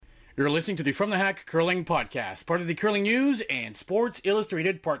You're listening to the From the Hack Curling Podcast, part of the Curling News and Sports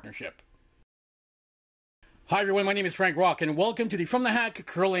Illustrated partnership. Hi everyone, my name is Frank Rockin, and welcome to the From the Hack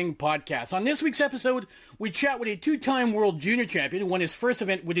Curling Podcast. On this week's episode, we chat with a two-time World Junior Champion who won his first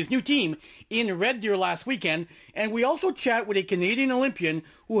event with his new team in Red Deer last weekend, and we also chat with a Canadian Olympian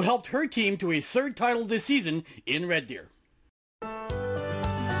who helped her team to a third title this season in Red Deer.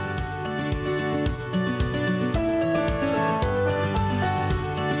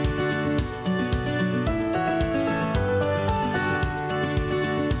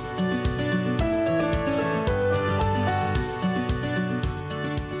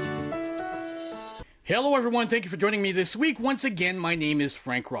 Hello everyone, thank you for joining me this week. Once again, my name is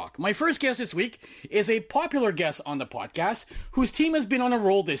Frank Rock. My first guest this week is a popular guest on the podcast whose team has been on a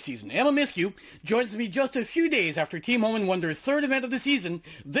roll this season. Emma Miskew joins me just a few days after Team Homan won their third event of the season,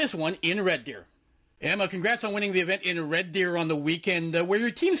 this one in Red Deer. Emma, congrats on winning the event in Red Deer on the weekend, where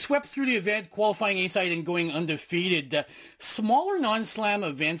your team swept through the event, qualifying A-side and going undefeated. Smaller non-slam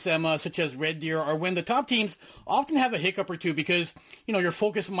events, Emma, such as Red Deer, are when the top teams often have a hiccup or two because, your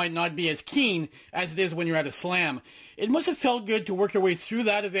focus might not be as keen as it is when you're at a slam. It must have felt good to work your way through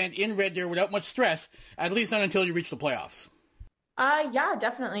that event in Red Deer without much stress, at least not until you reach the playoffs. Yeah,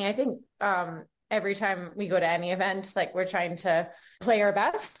 definitely. I think every time we go to any event, we're trying to play our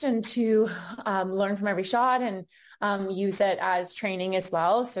best and to learn from every shot and use it as training as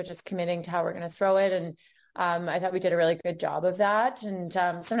well. So just committing to how we're going to throw it. And I thought we did a really good job of that. And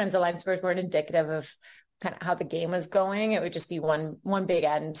sometimes the line scores weren't indicative of kind of how the game was going. It would just be one big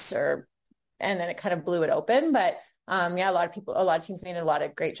end and then it kind of blew it open. But a lot of teams made a lot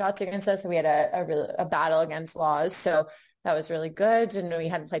of great shots against us. And we had a battle against Laws. So that was really good. And we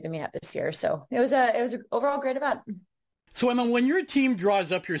hadn't played them yet this year. So it was an overall great event. So Emma, when your team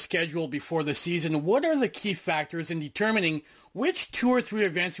draws up your schedule before the season, what are the key factors in determining which 2 or 3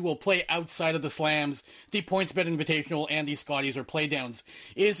 events you will play outside of the slams, the PointsBet Invitational, and the Scotties or Playdowns?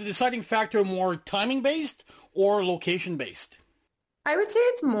 Is the deciding factor more timing-based or location-based? I would say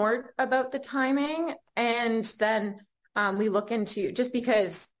it's more about the timing. And then we look into, just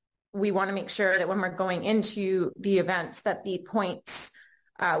because we want to make sure that when we're going into the events that the points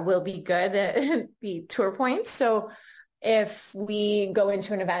will be good, the tour points. So if we go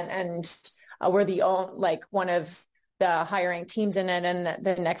into an event and we're one of the higher ranked teams in it and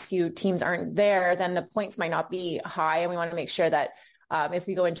the next few teams aren't there, then the points might not be high. And we want to make sure that if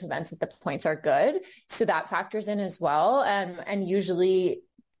we go into events that the points are good. So that factors in as well. And usually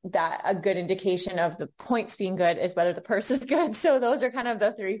that a good indication of the points being good is whether the purse is good. So those are kind of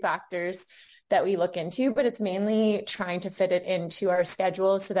the 3 factors that we look into, but it's mainly trying to fit it into our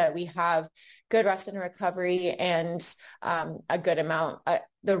schedule so that we have good rest and recovery and a good amount,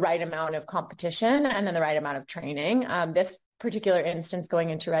 the right amount of competition and then the right amount of training. This particular instance going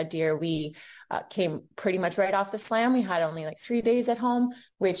into Red Deer, we came pretty much right off the slam. We had only 3 days at home,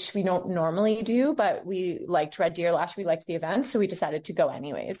 which we don't normally do, but we liked Red Deer last year. We liked the event, so we decided to go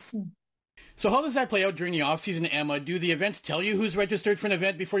anyways. So how does that play out during the off-season, Emma? Do the events tell you who's registered for an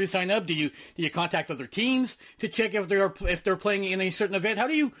event before you sign up? Do you contact other teams to check if they're playing in a certain event? How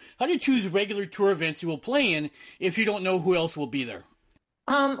do you choose regular tour events you will play in if you don't know who else will be there?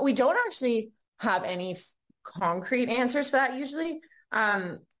 We don't actually have any concrete answers for that usually.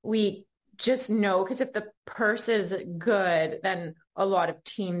 We just know because if the purse is good, then a lot of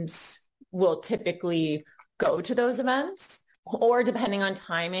teams will typically go to those events, or depending on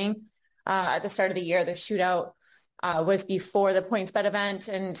timing. At the start of the year, the shootout was before the PointsBet event,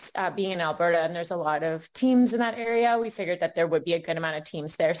 and being in Alberta, and there's a lot of teams in that area, we figured that there would be a good amount of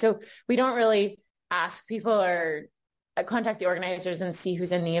teams there. So we don't really ask people or contact the organizers and see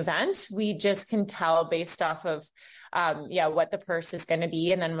who's in the event. We just can tell based off of what the purse is going to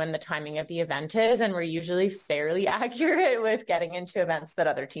be and then when the timing of the event is, and we're usually fairly accurate with getting into events that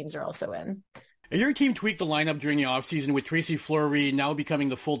other teams are also in. Your team tweaked the lineup during the offseason with Tracy Fleury now becoming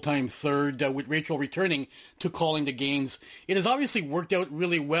the full-time third, with Rachel returning to calling the games. It has obviously worked out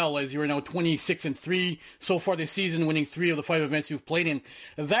really well as you are now 26-3 so far this season, winning 3 of the 5 events you've played in.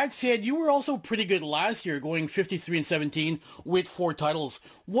 That said, you were also pretty good last year, going 53-17 with 4 titles.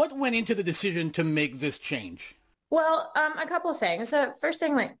 What went into the decision to make this change? Well, a couple of things. First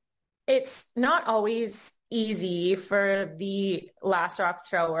thing, it's not always easy for the last rock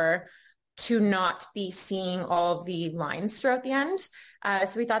thrower to not be seeing all the lines throughout the end.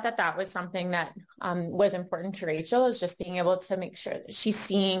 So we thought that was something that was important to Rachel, is just being able to make sure that she's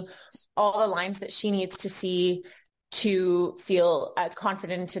seeing all the lines that she needs to see to feel as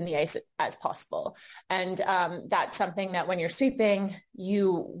confident in the ice as possible. And that's something that when you're sweeping,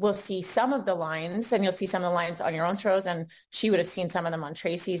 you will see some of the lines, and you'll see some of the lines on your own throws, and she would have seen some of them on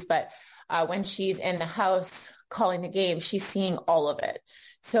Tracy's, but when she's in the house calling the game, she's seeing all of it.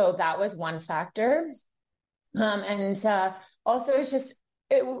 So that was one factor. Also it's just,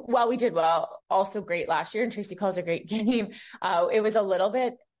 we did well, also great last year, and Tracy calls a great game. It was a little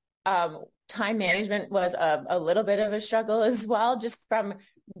bit, time management was a little bit of a struggle as well, just from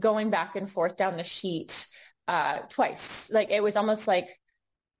going back and forth down the sheet twice. Like it was almost like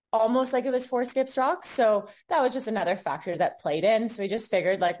it was 4 skips rocks. So that was just another factor that played in. So we just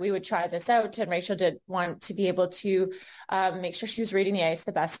figured like we would try this out, and Rachel did want to be able to make sure she was reading the ice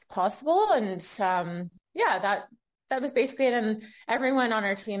the best possible. And that was basically it. And everyone on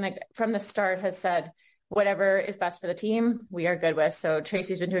our team, like from the start, has said whatever is best for the team, we are good with. So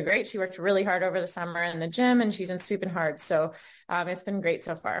Tracy's been doing great. She worked really hard over the summer in the gym, and she's been sweeping hard. So it's been great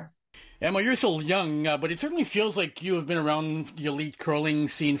so far. Emma, you're so young, but it certainly feels like you have been around the elite curling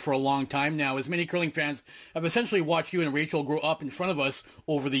scene for a long time now, as many curling fans have essentially watched you and Rachel grow up in front of us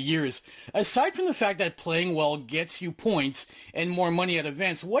over the years. Aside from the fact that playing well gets you points and more money at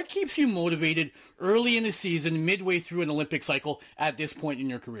events, what keeps you motivated early in the season, midway through an Olympic cycle at this point in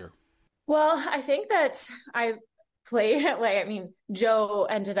your career? Well, I think that I played that way. I mean, Joe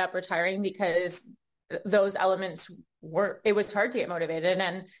ended up retiring because those elements it was hard to get motivated,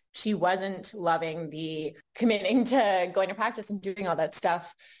 and she wasn't loving the committing to going to practice and doing all that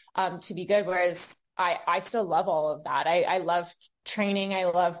stuff to be good. Whereas I still love all of that. I love training. I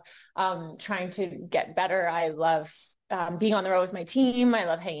love trying to get better. I love being on the road with my team. I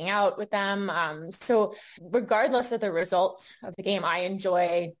love hanging out with them. So regardless of the result of the game, I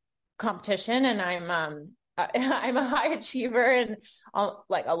enjoy competition, and I'm a high achiever in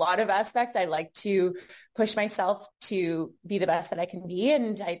like a lot of aspects. I like to push myself to be the best that I can be,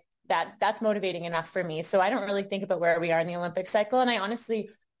 and that's motivating enough for me. So I don't really think about where we are in the Olympic cycle, and I honestly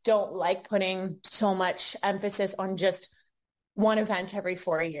don't like putting so much emphasis on just one event every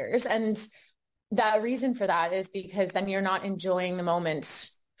 4 years. And the reason for that is because then you're not enjoying the moment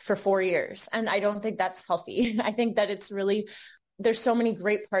for 4 years, and I don't think that's healthy. I think that it's really, there's so many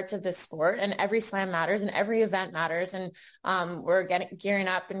great parts of this sport, and every slam matters and every event matters. And we're gearing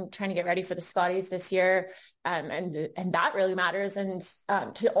up and trying to get ready for the Scotties this year. And that really matters. And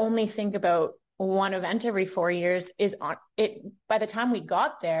to only think about one event every 4 years is on it. By the time we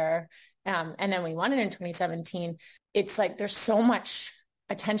got there, and then we won it in 2017, it's like, there's so much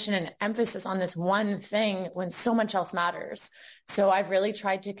attention and emphasis on this one thing when so much else matters. So I've really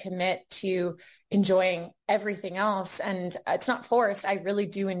tried to commit to enjoying everything else, and it's not forced. I really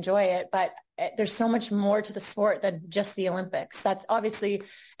do enjoy it, but there's so much more to the sport than just the Olympics. That's obviously,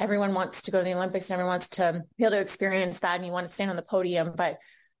 everyone wants to go to the Olympics and everyone wants to be able to experience that, and you want to stand on the podium, but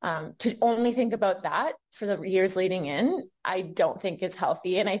to only think about that for the years leading in, I don't think is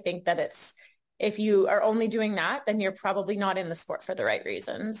healthy. And I think that if you are only doing that, then you're probably not in the sport for the right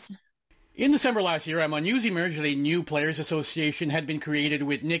reasons. In December last year, news emerged that a new players' association had been created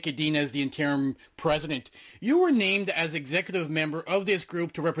with Nick Edina as the interim president. You were named as executive member of this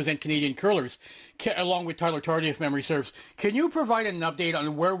group to represent Canadian curlers, along with Tyler Tardy, if memory serves. Can you provide an update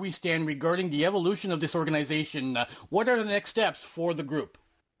on where we stand regarding the evolution of this organization? What are the next steps for the group?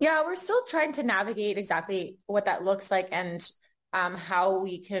 Yeah, we're still trying to navigate exactly what that looks like, and how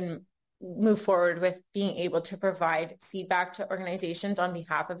we can move forward with being able to provide feedback to organizations on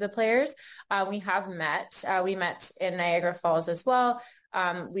behalf of the players. We have met. We met in Niagara Falls as well.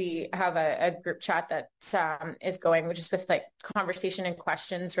 We have a group chat that is going, which is with like conversation and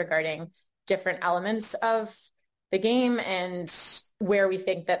questions regarding different elements of the game and where we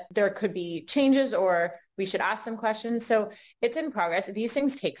think that there could be changes or we should ask some questions. So it's in progress. These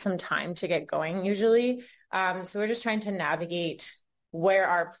things take some time to get going usually. So we're just trying to navigate where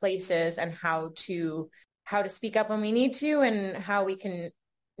our place is and how to speak up when we need to and how we can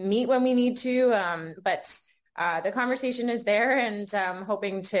meet when we need to. But the conversation is there, and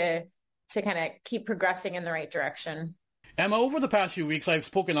hoping to kind of keep progressing in the right direction. Emma, over the past few weeks, I've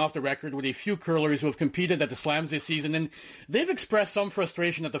spoken off the record with a few curlers who have competed at the Slams this season, and they've expressed some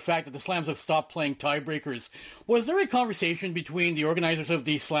frustration at the fact that the Slams have stopped playing tiebreakers. Was there a conversation between the organizers of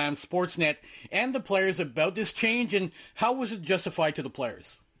the Slams, Sportsnet, and the players about this change, and how was it justified to the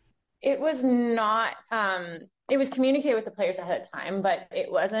players? It was not, it was communicated with the players ahead of time, but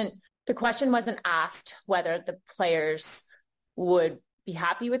the question wasn't asked whether the players would be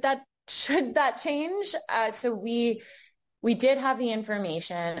happy with that, should that change. So we did have the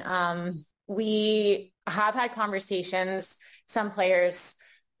information. We have had conversations, some players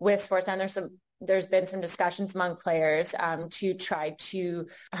with Sportsnet. There's some there's been some discussions among players to try to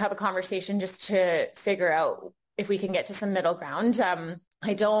have a conversation just to figure out if we can get to some middle ground.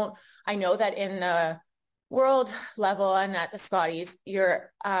 I know that in the world level and at the Scotties,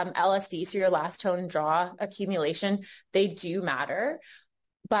 your LSD, so your last tone draw accumulation, they do matter.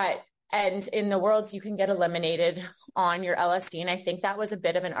 And in the Worlds, you can get eliminated on your LSD. And I think that was a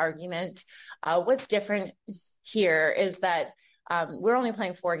bit of an argument. What's different here is that we're only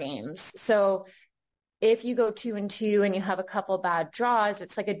playing 4 games. So if you go 2-2 and you have a couple bad draws,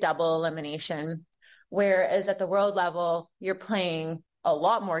 it's like a double elimination. Whereas at the world level, you're playing a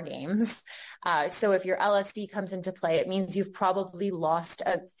lot more games. So if your LSD comes into play, it means you've probably lost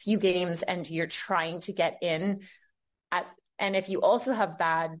a few games and you're trying to get in. And if you also have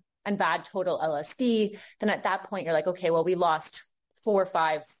bad total LSD, then at that point you're like, okay, well, we lost 4 or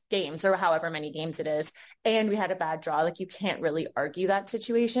 5 games or however many games it is, and we had a bad draw. Like, you can't really argue that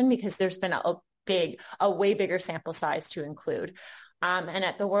situation because there's been a way bigger sample size to include. And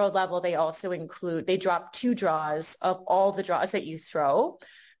at the world level, they also they drop 2 draws of all the draws that you throw,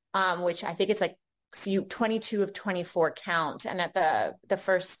 which I think it's like, so 22 of 24 count. And at the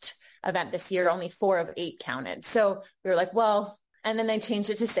first event this year, only 4 of 8 counted. So we were like, well, and then they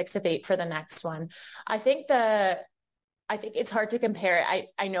changed it to 6 of 8 for the next one. I think it's hard to compare.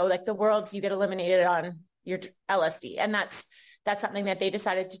 I know, like, the Worlds, you get eliminated on your LSD, and that's something that they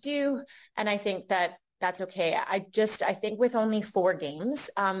decided to do. And I think that's okay. I think with only 4 games,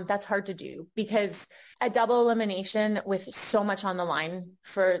 that's hard to do, because a double elimination with so much on the line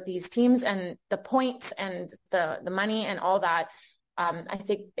for these teams and the points and the money and all that, I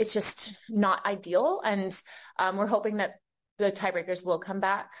think it's just not ideal. And we're hoping that the tiebreakers will come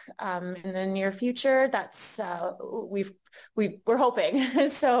back in the near future. That's we're hoping.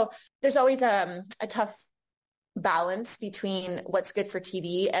 So there's always a tough balance between what's good for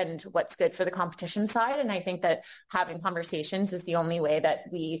TV and what's good for the competition side. And I think that having conversations is the only way that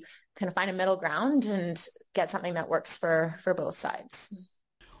we kind of find a middle ground and get something that works for both sides.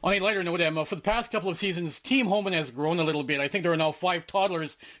 On a lighter note, Emma, for the past couple of seasons, Team Homan has grown a little bit. I think there are now 5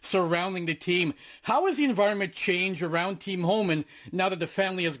 toddlers surrounding the team. How has the environment changed around Team Homan now that the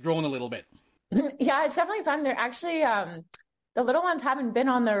family has grown a little bit? Yeah, it's definitely fun. They're actually, the little ones haven't been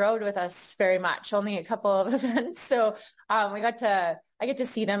on the road with us very much, only a couple of events. So I get to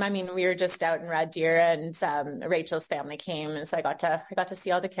see them. I mean, we were just out in Red Deer, and Rachel's family came, and so I got to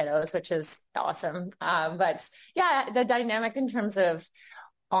see all the kiddos, which is awesome. But yeah, the dynamic in terms of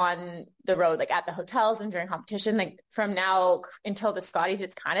on the road, like at the hotels and during competition, like from now until the Scotties,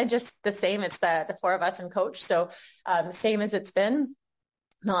 it's kind of just the same. It's the 4 of us and coach. So same as it's been in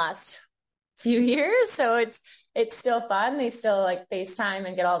the last few years. So it's still fun. They still like FaceTime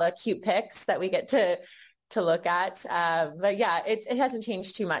and get all the cute pics that we get to look at. But yeah, it hasn't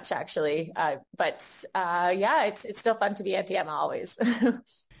changed too much actually. But yeah, it's still fun to be Auntie Emma always.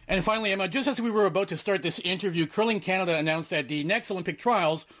 And finally, Emma, just as we were about to start this interview, Curling Canada announced that the next Olympic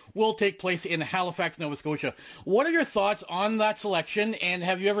trials will take place in Halifax, Nova Scotia. What are your thoughts on that selection, and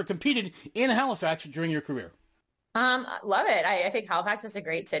have you ever competed in Halifax during your career? Love it. I think Halifax is a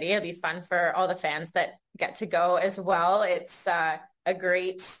great city. It'll be fun for all the fans that get to go as well. It's a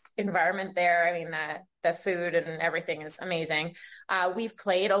great environment there. I mean, the food and everything is amazing. We've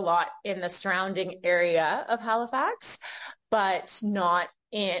played a lot in the surrounding area of Halifax, but not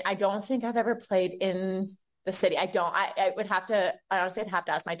I don't think I've ever played in the city. I honestly, I'd have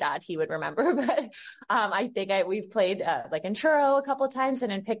to ask my dad. He would remember, but I think we've played like in Truro a couple of times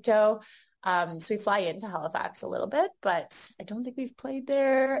and in Pictou. So we fly into Halifax a little bit, but I don't think we've played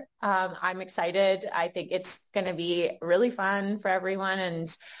there. I'm excited. I think it's going to be really fun for everyone.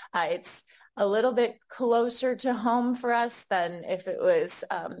 And it's a little bit closer to home for us than if it was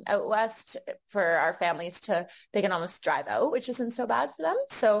out west for our families they can almost drive out, which isn't so bad for them.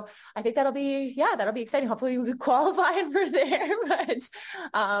 So I think that'll be exciting. Hopefully we qualify and we're there, but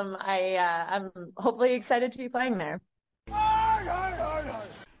I'm hopefully excited to be playing there.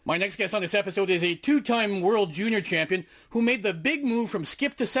 My next guest on this episode is a 2-time world junior champion who made the big move from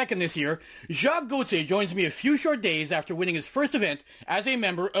skip to second this year. Jacques Gauthier joins me a few short days after winning his first event as a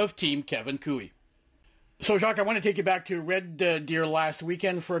member of Team Kevin Cooey. So, Jacques, I want to take you back to Red Deer last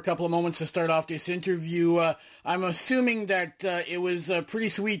weekend for a couple of moments to start off this interview. I'm assuming that it was pretty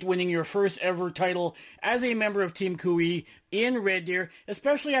sweet winning your first ever title as a member of Team Cooey in Red Deer,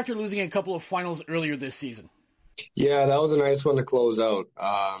 especially after losing a couple of finals earlier this season. Yeah, that was a nice one to close out.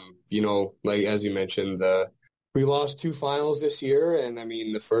 Like as you mentioned, we lost 2 finals this year, and I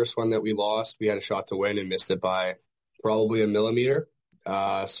mean the first one that we lost, we had a shot to win and missed it by probably a millimeter.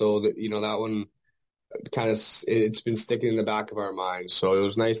 So that one it's been sticking in the back of our minds. So it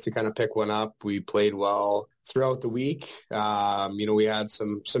was nice to kind of pick one up. We played well throughout the week. We had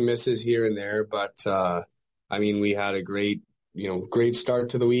some misses here and there, but we had a great start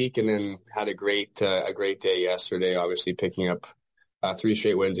to the week, and then had a great day yesterday, obviously picking up 3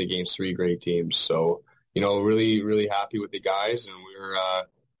 straight wins against 3 great teams. So, really, really happy with the guys, and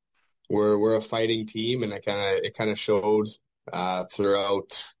we're a fighting team, and it kind of showed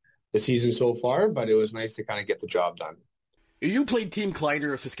throughout the season so far, but it was nice to kind of get the job done. You played Team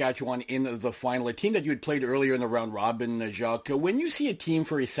Kleider of Saskatchewan in the final, a team that you had played earlier in the round robin, Jacques. When you see a team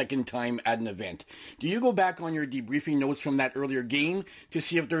for a second time at an event, do you go back on your debriefing notes from that earlier game to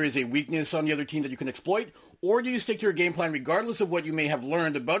see if there is a weakness on the other team that you can exploit, or do you stick to your game plan regardless of what you may have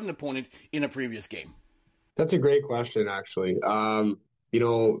learned about an opponent in a previous game? That's a great question, actually.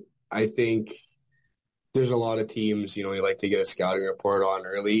 I think there's a lot of teams, you like to get a scouting report on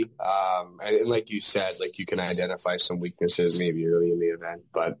early. And like you said, you can identify some weaknesses maybe early in the event.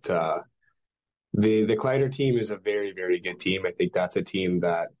 But the Kleider team is a very, very good team. I think that's a team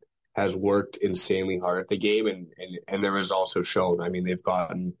that has worked insanely hard at the game, and the results have shown. They've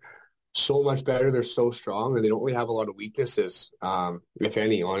gotten so much better. They're so strong, and they don't really have a lot of weaknesses, if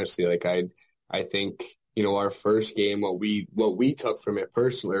any, honestly. I think our first game, what we took from it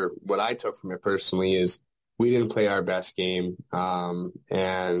personally, or what I took from it personally, is we didn't play our best game.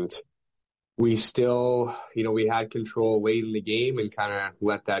 And we still, we had control late in the game and kind of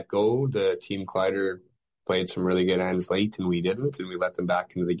let that go. The Team Kleider played some really good ends late, and we didn't, and we let them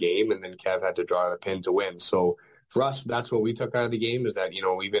back into the game. And then Kev had to draw the pin to win. So for us, that's what we took out of the game, is that,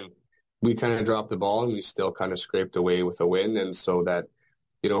 we kind of dropped the ball and we still kind of scraped away with a win. And so that,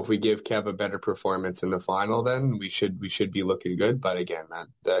 if we give Kev a better performance in the final, then we should be looking good. But again,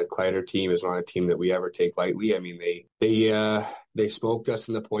 that Kleider team is not a team that we ever take lightly. They smoked us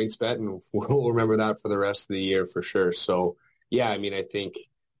in the points bet, and we'll remember that for the rest of the year for sure. So yeah, I think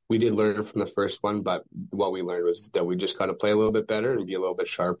we did learn from the first one, but what we learned was that we just got to play a little bit better and be a little bit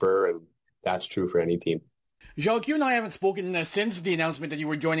sharper, and that's true for any team. Jacques, you and I haven't spoken since the announcement that you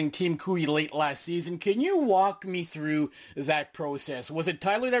were joining Team Cooey late last season. Can you walk me through that process? Was it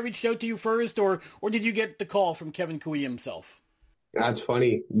Tyler that reached out to you first, or did you get the call from Kevin Cooey himself? That's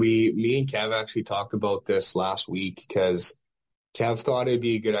funny. Me and Kev actually talked about this last week, because Kev thought it'd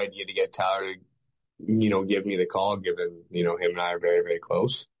be a good idea to get Tyler to, give me the call, given, him and I are very, very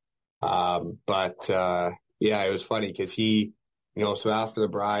close. But it was funny because he, so after the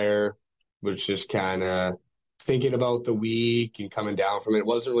Brier, was just kind of thinking about the week and coming down from it.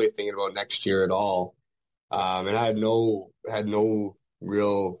 Wasn't really thinking about next year at all. And I had no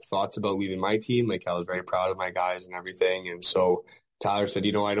real thoughts about leaving my team. I was very proud of my guys and everything. And so Tyler said,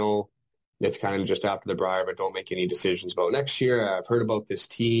 I know it's kind of just after the Brier, but don't make any decisions about next year. I've heard about this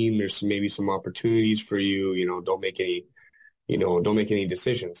team. There's maybe some opportunities for you. Don't make any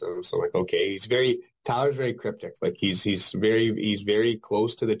decisions. And so I'm like, okay. Tyler's very cryptic. He's very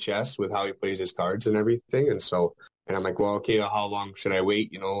close to the chest with how he plays his cards and everything. And I'm like, well, okay, how long should I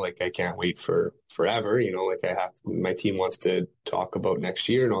wait? I can't wait for forever. My team wants to talk about next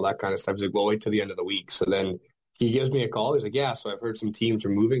year and all that kind of stuff. He's like, well, wait till the end of the week. So then he gives me a call. He's like, yeah, so I've heard some teams are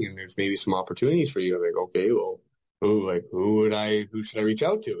moving and there's maybe some opportunities for you. I'm like, okay, well, who should I reach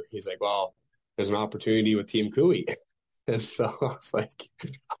out to? He's like, well, there's an opportunity with Team Cooey. And so I was like,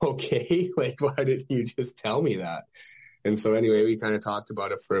 okay, why didn't you just tell me that? And so anyway, we kind of talked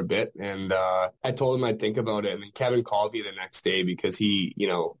about it for a bit, and I told him I'd think about it. And then Kevin called me the next day because he,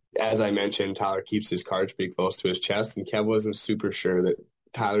 as I mentioned, Tyler keeps his cards pretty close to his chest, and Kev wasn't super sure that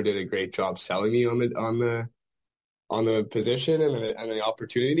Tyler did a great job selling me on the position and the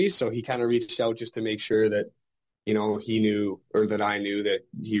opportunity. So he kind of reached out just to make sure that, he knew, or that I knew, that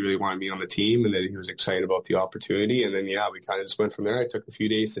he really wanted me on the team and that he was excited about the opportunity. And then, we kind of just went from there. I took a few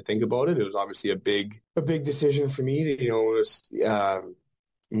days to think about it. It was obviously a big decision for me to,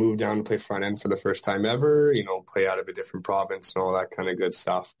 move down to play front end for the first time ever, play out of a different province and all that kind of good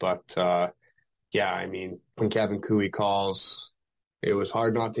stuff. But, when Kevin Cooey calls, it was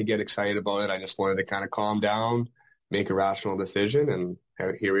hard not to get excited about it. I just wanted to kind of calm down, make a rational decision, and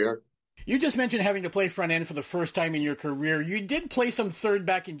here we are. You just mentioned having to play front end for the first time in your career. You did play some third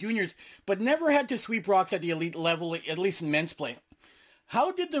back in juniors, but never had to sweep rocks at the elite level, at least in men's play.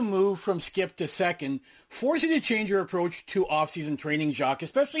 How did the move from skip to second force you to change your approach to off-season training, Jacques,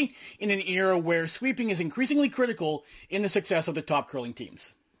 especially in an era where sweeping is increasingly critical in the success of the top curling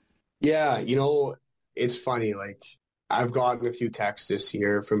teams? Yeah, it's funny. I've gotten a few texts this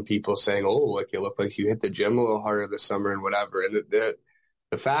year from people saying, you look like you hit the gym a little harder this summer and whatever. And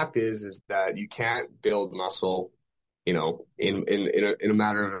the fact is that you can't build muscle, in a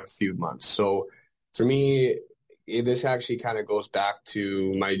matter of a few months. So For me, this actually kind of goes back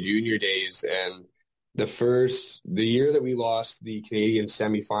to my junior days, and the year that we lost the Canadian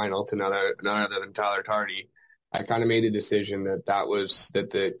semifinal to none other than Tyler Tardy, I kind of made a decision that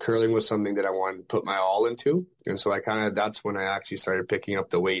the curling was something that I wanted to put my all into. And so that's when I actually started picking up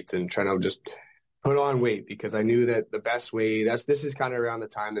the weights and trying to just put on weight, because I knew that the best way, this is kind of around the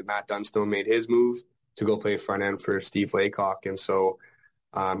time that Matt Dunstone made his move to go play front end for Steve Laycock. And so,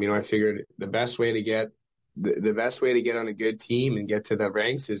 I figured the best way to get on a good team and get to the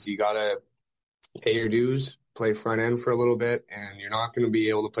ranks is you got to pay your dues, play front end for a little bit, and you're not going to be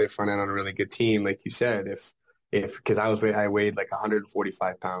able to play front end on a really good team, like you said, because I weighed like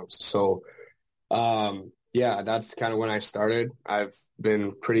 145 pounds. So, that's kind of when I started. I've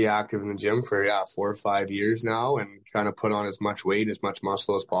been pretty active in the gym for 4 or 5 years now, and trying to put on as much weight, as much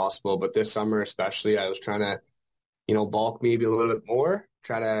muscle as possible. But this summer especially, I was trying to, bulk maybe a little bit more,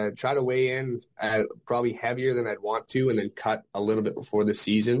 try to weigh in probably heavier than I'd want to, and then cut a little bit before the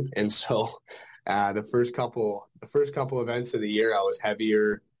season. And so the first couple events of the year, I was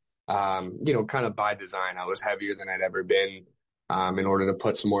heavier. Kind of by design. I was heavier than I'd ever been in order to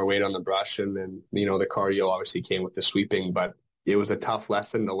put some more weight on the brush. And then, the cardio obviously came with the sweeping, but it was a tough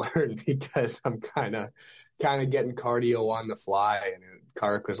lesson to learn because I'm kind of getting cardio on the fly. And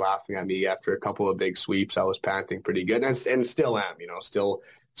Kark was laughing at me after a couple of big sweeps. I was panting pretty good, and still am,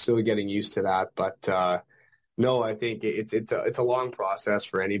 still getting used to that. But no, I think it's a long process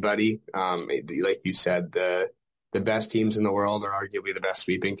for anybody. Like you said, the best teams in the world are arguably the best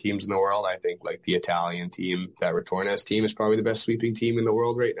sweeping teams in the world. I think like the Italian team, that Retornes team, is probably the best sweeping team in the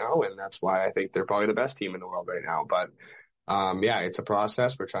world right now. And that's why I think they're probably the best team in the world right now. But it's a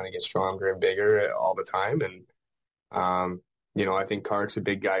process. We're trying to get stronger and bigger all the time. And, I think Kark's a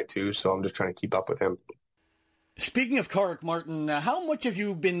big guy too. So I'm just trying to keep up with him. Speaking of Kark, Martin, how much have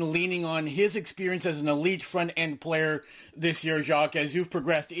you been leaning on his experience as an elite front-end player this year, Jacques, as you've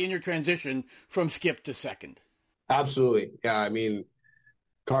progressed in your transition from skip to second? Absolutely. Yeah, I mean,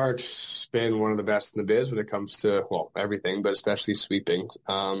 Kark's been one of the best in the biz when it comes to, everything, but especially sweeping.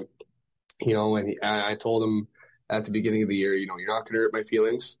 And I told him at the beginning of the year, you're not going to hurt my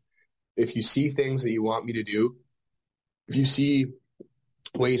feelings. If you see things that you want me to do, if you see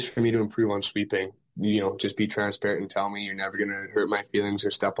ways for me to improve on sweeping, just be transparent and tell me. You're never going to hurt my feelings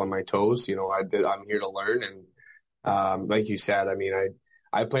or step on my toes. I'm here to learn. And like you said, I mean,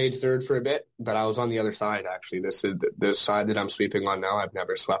 I played third for a bit, but I was on the other side, actually. This is the side that I'm sweeping on now. I've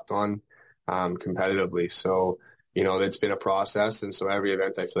never swept on competitively. So, it's been a process. And so every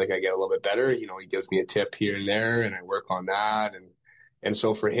event, I feel like I get a little bit better. He gives me a tip here and there, and I work on that. And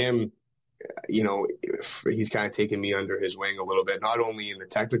so for him, he's kind of taken me under his wing a little bit, not only in the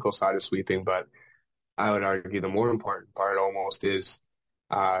technical side of sweeping, but I would argue the more important part almost is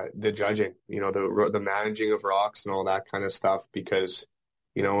the judging, the managing of rocks and all that kind of stuff, because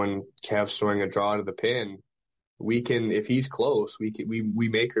when Kev's throwing a draw to the pin, we can, if he's close, we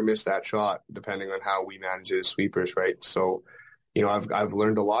make or miss that shot depending on how we manage his sweepers, right? So, I've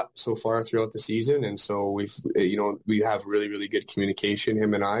learned a lot so far throughout the season, and so we have really, really good communication,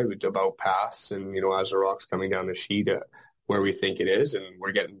 him and I, about paths, and as the rock's coming down the sheet where we think it is, and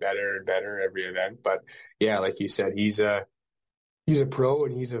we're getting better and better every event. But yeah, like you said, he's a pro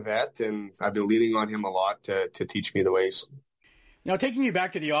and he's a vet, and I've been leaning on him a lot to teach me the ways. Now, taking you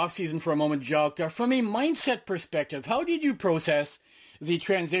back to the offseason for a moment, Jacques, from a mindset perspective, how did you process the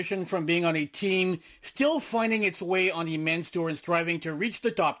transition from being on a team still finding its way on the men's tour and striving to reach the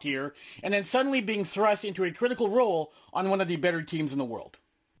top tier, and then suddenly being thrust into a critical role on one of the better teams in the world?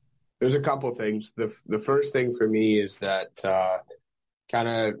 There's a couple things. The first thing for me is that kind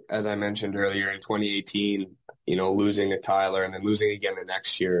of, as I mentioned earlier, in 2018, losing to Tyler and then losing again the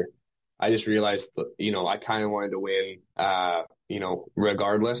next year, I just realized, I kind of wanted to win,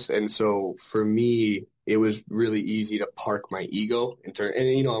 regardless. And so for me, it was really easy to park my ego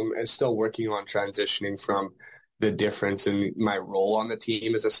I'm still working on transitioning from the difference in my role on the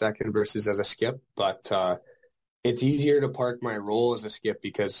team as a second versus as a skip. But it's easier to park my role as a skip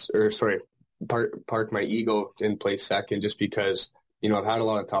park my ego and play second, just because, I've had a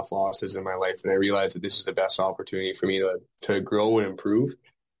lot of tough losses in my life, and I realized that this is the best opportunity for me to grow and improve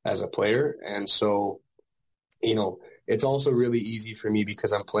as a player. And so, it's also really easy for me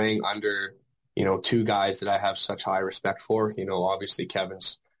because I'm playing under, two guys that I have such high respect for. Obviously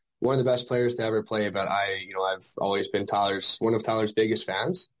Kevin's one of the best players to ever play, but I've always been one of Tyler's biggest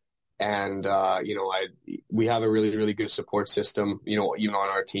fans. And, we have a really, really good support system. Even on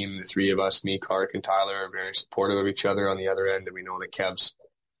our team, the three of us, me, Kark, and Tyler, are very supportive of each other on the other end. And we know that Kev's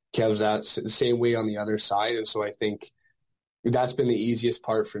that the same way on the other side. And so I think, that's been the easiest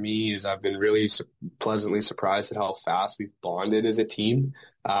part for me. Is I've been really pleasantly surprised at how fast we've bonded as a team.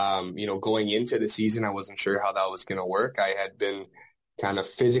 Going into the season, I wasn't sure how that was going to work. I had been kind of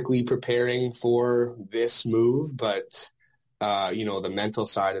physically preparing for this move, but the mental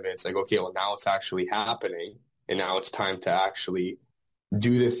side of it, it's like, okay, well, now it's actually happening, and now it's time to actually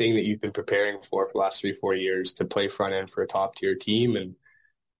do the thing that you've been preparing for the last 3-4 years, to play front end for a top tier team. And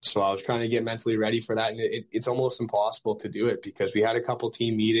so I was trying to get mentally ready for that, and it's almost impossible to do it because we had a couple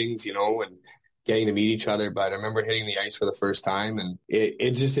team meetings, and getting to meet each other. But I remember hitting the ice for the first time, and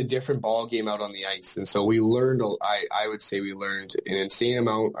it's just a different ball game out on the ice. And so we learned, I would say we learned an insane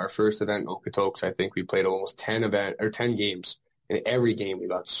amount. Our first event in Okotoks, I think we played almost 10 games. And every game we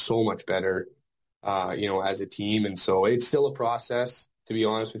got so much better, as a team. And so it's still a process, to be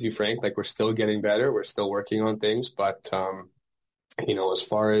honest with you, Frank. Like, we're still getting better. We're still working on things. But, as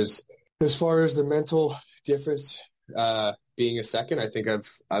far as the mental difference, being a second, I think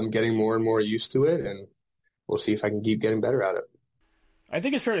I'm getting more and more used to it, and we'll see if I can keep getting better at it. I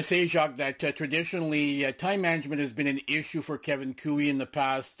think it's fair to say, Jacques, that traditionally time management has been an issue for Kevin Cooey in the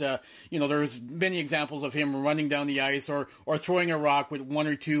past. There's many examples of him running down the ice or throwing a rock with 1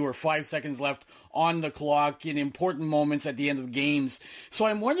 or 2 or 5 seconds left on the clock in important moments at the end of games. So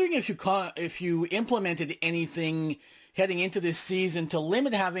I'm wondering if you implemented anything heading into this season to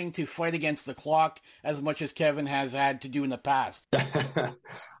limit having to fight against the clock as much as Kevin has had to do in the past. That's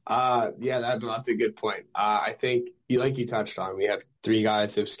a good point. I think, like you touched on, we have 3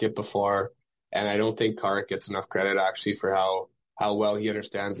 guys that have skipped before, and I don't think Karek gets enough credit actually for how well he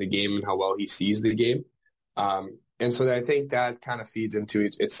understands the game and how well he sees the game. And so I think that kind of feeds into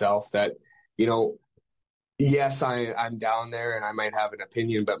itself that, yes, I'm down there and I might have an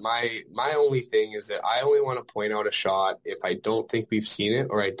opinion, but my only thing is that I only want to point out a shot if I don't think we've seen it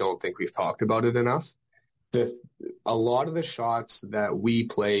or I don't think we've talked about it enough. A lot of the shots that we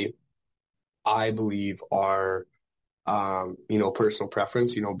play, I believe, are, personal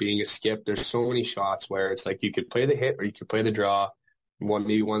preference, being a skip. There's so many shots where it's like you could play the hit or you could play the draw.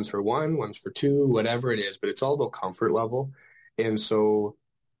 Maybe one's for 1, one's for 2, whatever it is, but it's all about comfort level. And so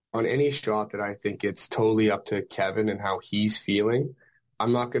on any shot that I think it's totally up to Kevin and how he's feeling,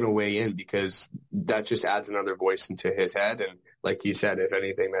 I'm not going to weigh in because that just adds another voice into his head. And like you said, if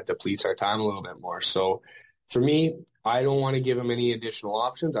anything, that depletes our time a little bit more. So for me, I don't want to give him any additional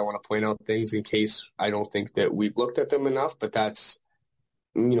options. I want to point out things in case I don't think that we've looked at them enough, but that's,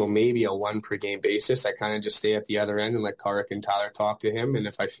 maybe a 1 per game basis. I kind of just stay at the other end and let Karek and Tyler talk to him. And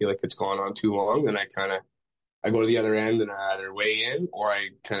if I feel like it's gone on too long, then I go to the other end and I either weigh in or I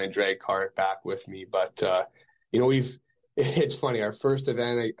kind of drag Karek back with me. But, it's funny. Our first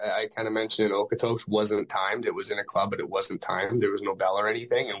event, I kind of mentioned in Okotoks, wasn't timed. It was in a club, but it wasn't timed. There was no bell or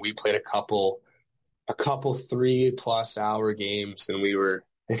anything. And we played a couple 3+ hour games, and we were,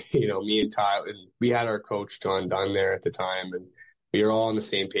 me and Tyler, and we had our coach, John Dunn, there at the time, and we were all on the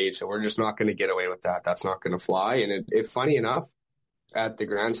same page. So we're just not going to get away with that. That's not going to fly. And it funny enough, at the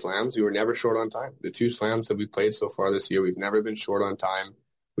Grand Slams, we were never short on time. The 2 slams that we played so far this year, we've never been short on time.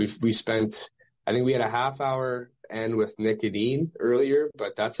 We spent, I think we had a half-hour end with Nick Edin earlier,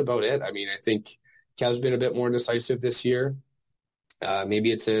 but that's about it. I mean, I think Kev's been a bit more decisive this year.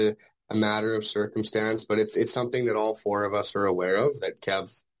 Maybe it's a matter of circumstance, but it's something that all 4 of us are aware of, that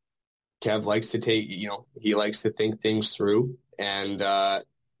Kev likes to take, he likes to think things through. And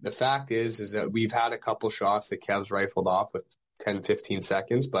the fact is that we've had a couple shots that Kev's rifled off with 10, 15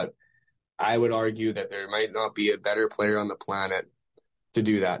 seconds, but I would argue that there might not be a better player on the planet to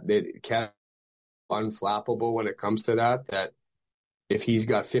do that. Kev unflappable when it comes to that if he's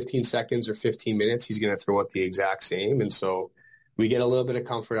got 15 seconds or 15 minutes, he's going to throw out the exact same. And so we get a little bit of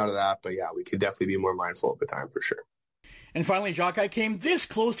comfort out of that, but yeah, we could definitely be more mindful of the time for sure. And finally, Jacques, I came this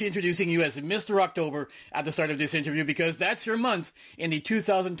close to introducing you as Mr. October at the start of this interview because that's your month in the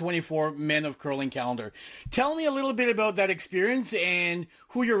 2024 Men of Curling calendar. Tell me a little bit about that experience and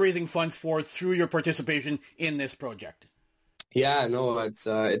who you're raising funds for through your participation in this project. Yeah, no, it's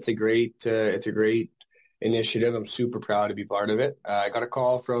a great initiative. I'm super proud to be part of it. I got a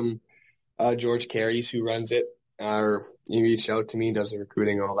call from George Carries, who runs it. He reached out to me, does the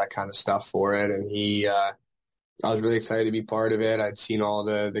recruiting and all that kind of stuff for it, and I was really excited to be part of it. I'd seen all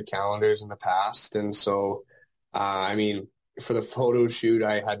the calendars in the past. And so, for the photo shoot,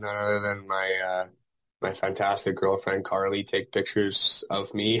 I had none other than my fantastic girlfriend, Carly, take pictures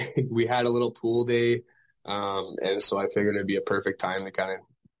of me. We had a little pool day. And so I figured it'd be a perfect time to kind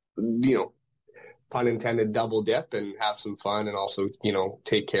of, pun intended, double dip and have some fun and also,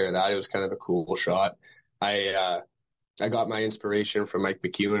 take care of that. It was kind of a cool shot. I I got my inspiration from Mike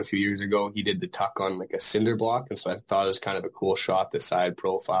McEwen a few years ago. He did the tuck on like a cinder block, and so I thought it was kind of a cool shot, the side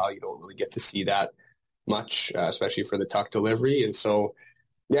profile. You don't really get to see that much, especially for the tuck delivery. And so,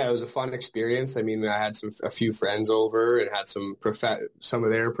 yeah, it was a fun experience. I mean, I had a few friends over and had some of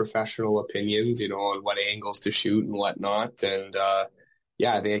their professional opinions, you know, on what angles to shoot and whatnot. And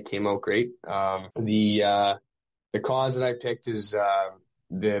yeah, I think it came out great. The cause that I picked is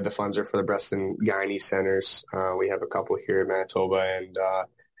the funds are for the breast and gynae centers. We have a couple here in Manitoba,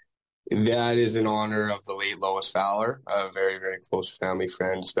 and that is in honor of the late Lois Fowler, a very, very close family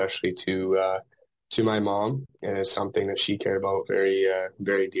friend, especially to my mom, and it's something that she cared about very,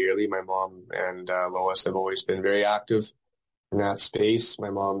 very dearly. My mom and Lois have always been very active in that space. My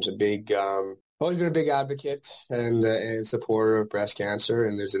mom's always been a big advocate and supporter of breast cancer,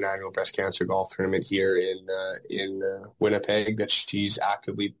 and there's an annual breast cancer golf tournament here in Winnipeg that she's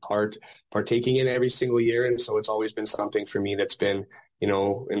actively partaking in every single year, and so it's always been something for me that's been, you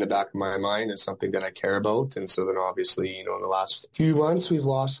know, in the back of my mind, and something that I care about. And so then obviously, you know, in the last few months we've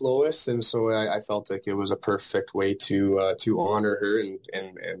lost Lois, and so I felt like it was a perfect way to honor her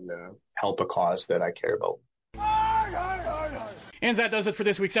and help a cause that I care about. And that does it for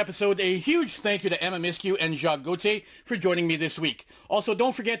this week's episode. A huge thank you to Emma Miskew and Jacques Gauthier for joining me this week. Also,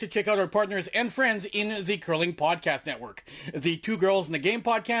 don't forget to check out our partners and friends in the Curling Podcast Network. The Two Girls in the Game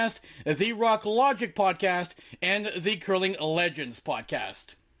podcast, the Rock Logic podcast, and the Curling Legends podcast.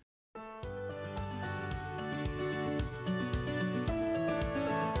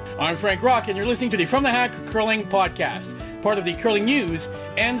 I'm Frank Rock, and you're listening to the From the Hack Curling Podcast, part of the Curling News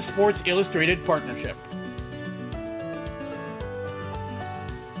and Sports Illustrated partnership.